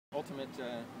ultimate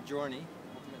journey,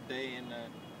 ultimate day in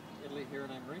Italy here,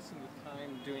 and I'm racing with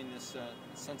time doing this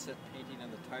sunset painting on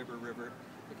the Tiber River,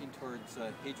 looking towards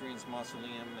Hadrian's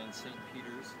Mausoleum and St.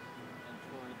 Peter's, and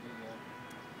toward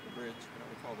the bridge. I don't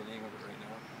recall the name of it right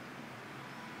now.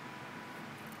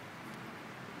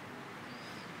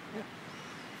 Yeah.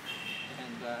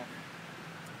 And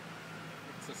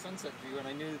it's a sunset view, and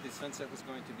I knew the sunset was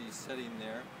going to be setting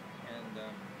there, and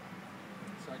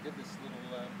so I did this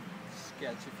little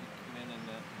sketch. If you come in, and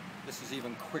this is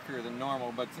even quicker than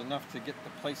normal, but it's enough to get the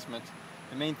placement.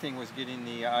 The main thing was getting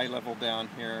the eye level down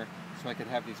here so I could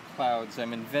have these clouds.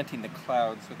 I'm inventing the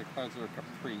clouds, so the clouds are a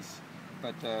caprice,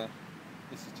 but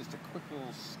this is just a quick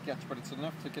little sketch, but it's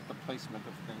enough to get the placement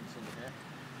of things in here.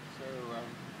 So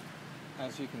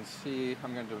as you can see,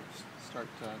 I'm going to start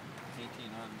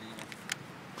painting on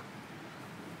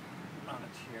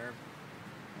it here.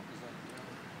 What was that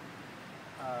doing?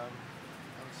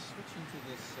 I was switching to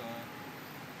this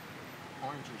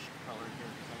orangish color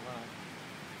here because I want to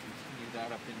continue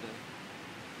that up into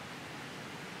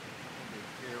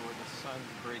here where the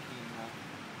sun's breaking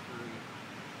through.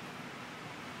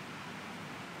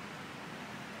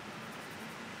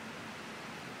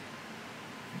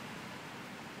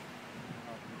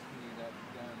 I'll continue that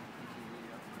down into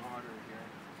the water here.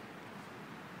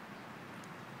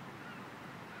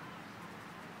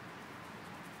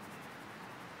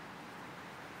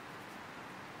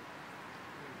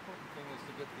 Thing is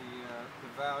to get the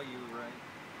value right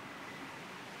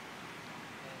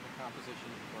and the composition,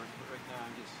 of course. But right now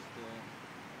I'm just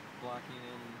blocking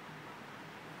in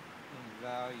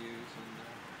values, and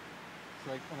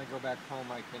so when I go back home,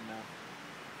 I can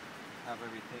have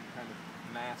everything kind of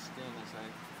masked in, as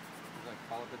I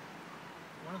call it. But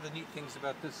one of the neat things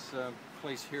about this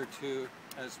place here, too,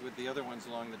 as with the other ones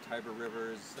along the Tiber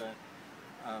River, is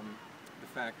the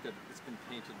fact that it's been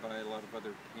painted by a lot of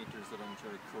other painters that I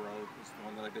enjoy. Keeler is the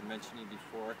one that I've been mentioning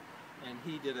before, and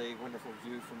he did a wonderful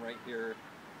view from right here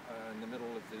in the middle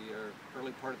of the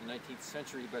early part of the 19th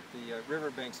century, but the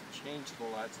riverbanks have changed a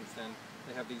lot since then.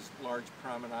 They have these large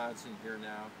promenades in here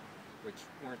now, which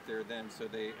weren't there then, so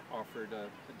they offered a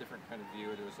different kind of view.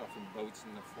 There was often boats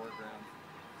in the foreground.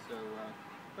 So,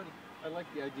 but I like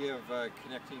the idea of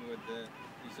connecting with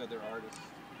these other artists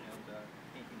and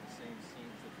painting the same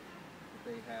scenes that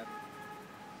they had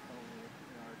over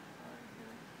in our time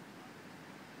here.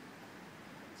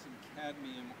 Some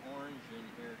cadmium orange in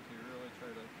here to really try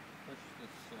to push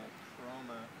this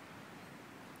chroma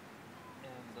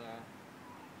and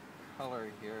color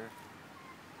here.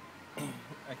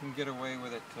 I can get away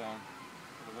with it with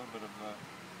a little bit of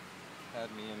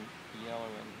cadmium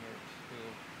yellow in here too.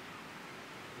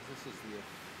 This is the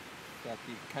effect.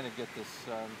 You kind of get this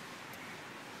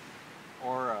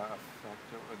aura effect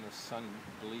when the sun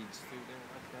bleeds through there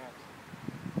like that.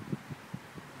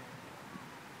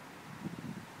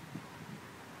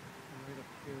 And right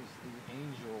up here is the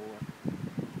angel.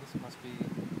 This must be, I'm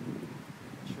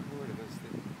not sure who it is,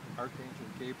 the Archangel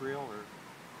Gabriel, or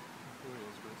who it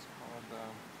is, but it's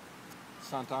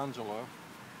called Sant'Angelo.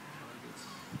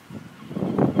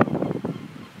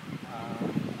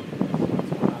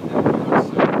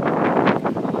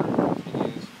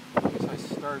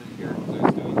 Started here because I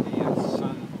was doing the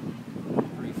sun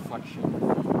reflection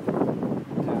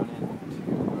down into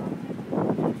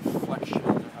the reflection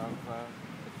of the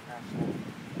castle.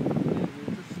 And we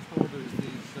were just told there's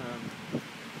these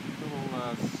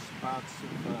little spots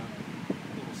of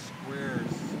little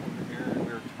squares over here. And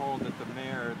we were told that the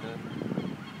mayor, the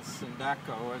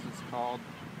Sindaco as it's called,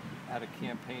 had a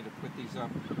campaign to put these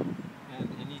up. And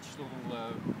in each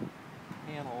little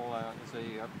panel is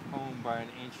a poem by an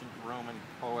ancient Roman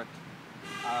poet,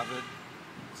 Ovid,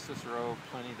 Cicero,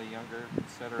 Pliny the Younger,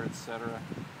 etc., etc.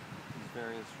 These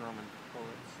various Roman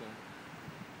poets.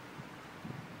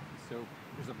 So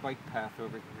there's a bike path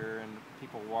over here, and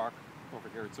people walk over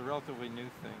here. It's a relatively new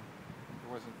thing. It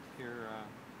wasn't here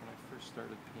when I first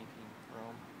started painting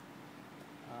Rome.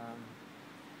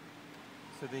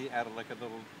 So they added like a nice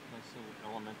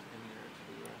little element in there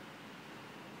to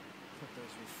put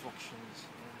those reflections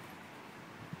in.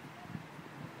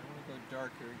 I want to go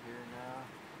darker here now.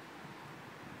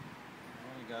 I've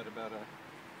only got about a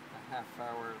half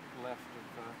hour left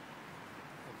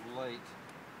of light.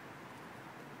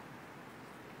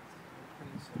 I'm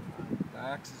putting some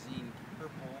dioxazine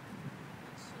purple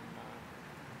and some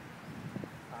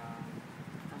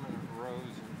permanent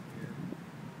rose in here.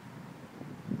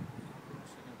 I'm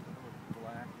also going to put a little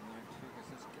black in there too, because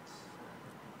this gets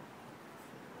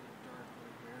dark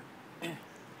over here. It's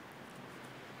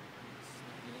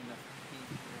not getting enough heat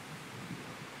here.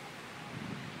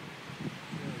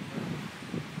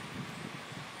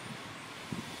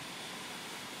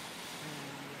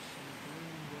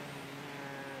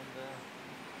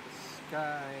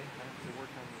 sky. I have to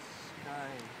work on the sky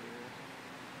here.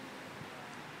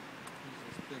 Use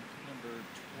this big number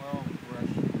 12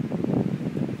 brush for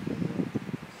the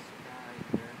sky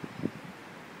here.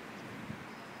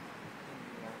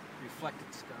 The reflected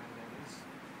sky, that is.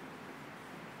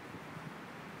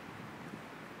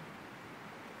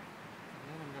 And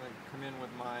then I'm going to come in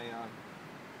with my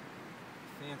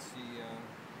fancy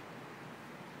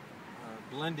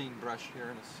blending brush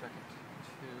here in a second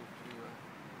too, to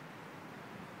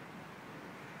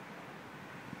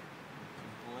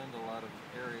blend a lot of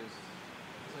areas.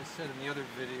 As I said in the other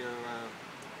video, I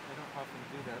don't often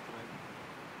do that, but I'm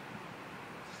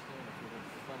stand up for the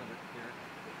fun of it here.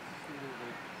 See the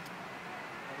little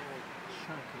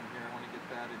chunk in here. I want to get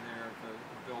that in there of the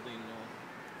building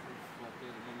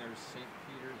reflected, and then there's St.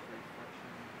 Peter's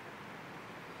reflection.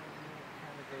 And it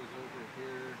kind of goes over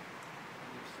here.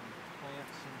 There's some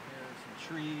plants in here, some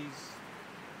trees.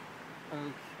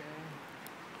 Okay.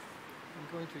 I'm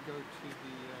going to go to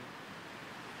the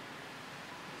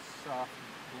soft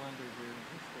blender here in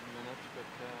just a minute, but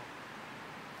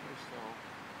first I'll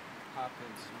pop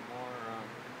in some more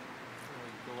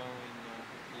really glowing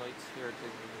lights here to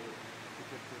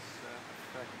get this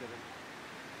effect that the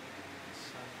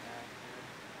sun had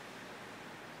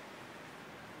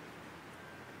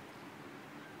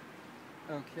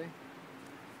here. Okay.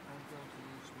 I'm going to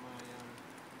use my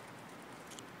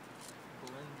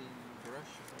blending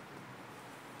brush, if I can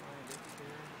find it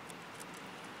here.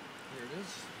 Here it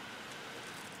is.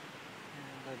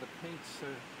 And the paints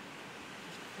are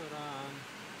just put on.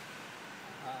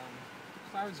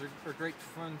 The clouds are great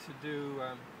fun to do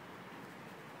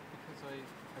because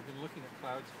I've been looking at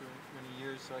clouds for many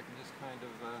years, so I can just kind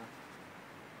of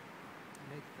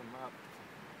make them up.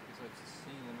 Because I've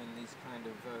seen them in these kind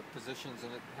of positions,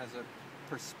 and it has a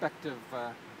perspective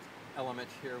element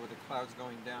here with the clouds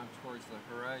going down towards the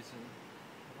horizon.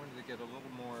 I wanted to get a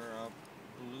little more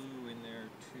blue in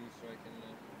there too, so I can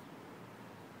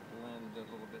blend a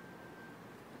little bit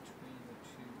between the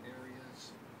two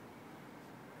areas.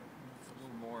 It's a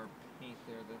little more paint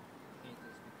there. The paint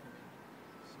is becoming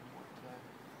somewhat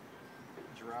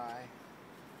dry.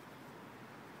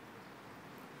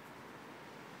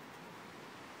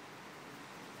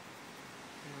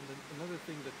 And another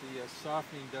thing that the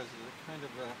softening does is it kind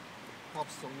of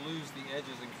helps to lose the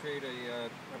edges and create a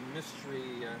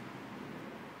mystery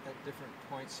at different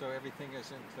points, so everything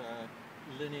isn't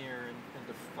linear and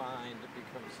defined. It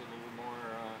becomes a little more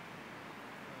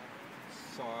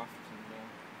soft and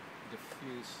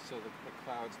diffuse, so that the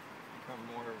clouds become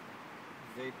more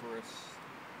vaporous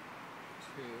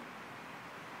too.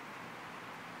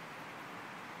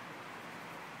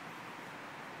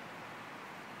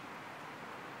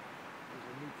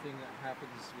 Thing that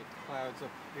happens with clouds up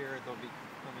here, they'll be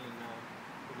becoming,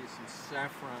 there'll be some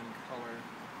saffron color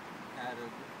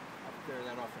added up there.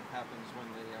 That often happens when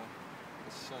the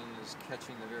sun is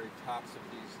catching the very tops of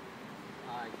these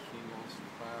high cumulus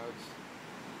clouds.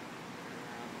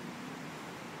 I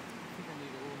think I need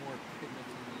a little more pigment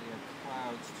in the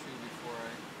clouds too before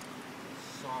I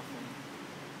soften.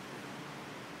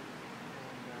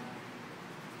 And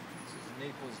this is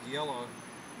Naples yellow.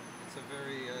 It's a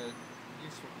very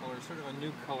useful color, sort of a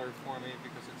new color for me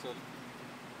because it's I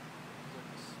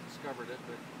discovered it,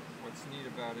 but what's neat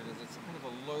about it is it's kind of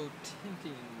a low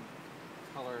tinting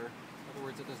color. In other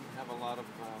words, it doesn't have a lot of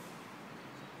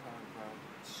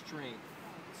strength.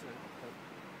 It's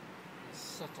a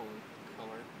subtle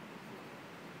color.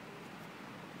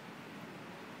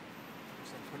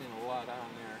 So I'm putting a lot on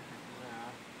there.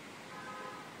 Yeah.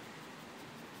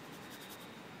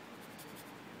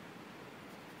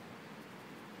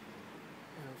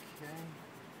 Okay.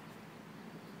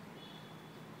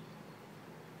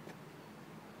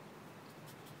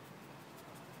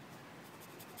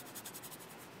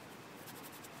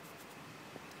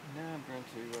 Now I'm going to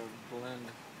blend a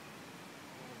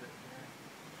little bit here.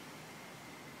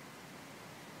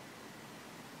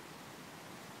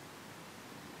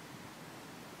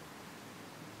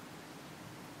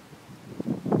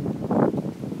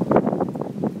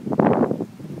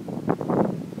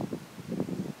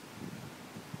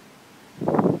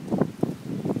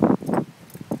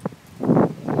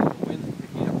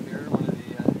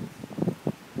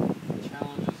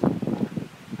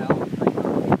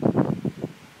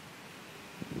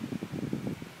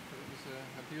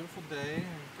 Day,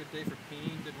 a good day for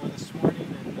painting. Did one this morning,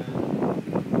 and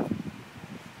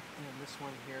this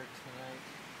one here tonight.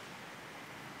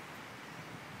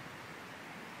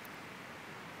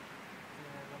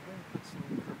 And I'm going to put some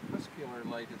crepuscular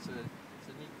light. It's a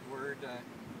neat word. It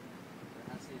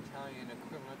has the Italian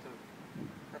equivalent of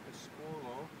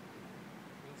crepuscolo.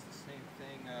 It means it's the same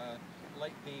thing.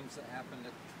 Light beams that happened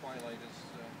at twilight is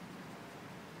what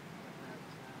that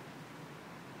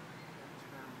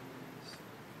term means.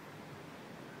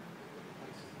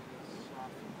 Place is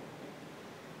softened.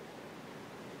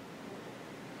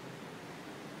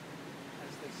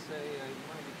 As they say, you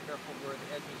want to be careful where the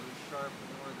edges are sharp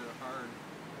and where they're hard,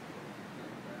 and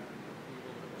be a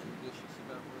little bit judicious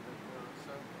about where they go.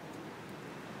 So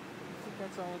I think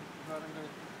that's all I'm going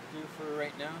to do for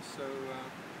right now. So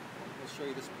we'll show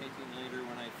you this painting later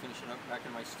when I finish it up back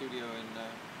in my studio in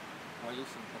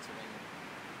Wyalusing, Pennsylvania.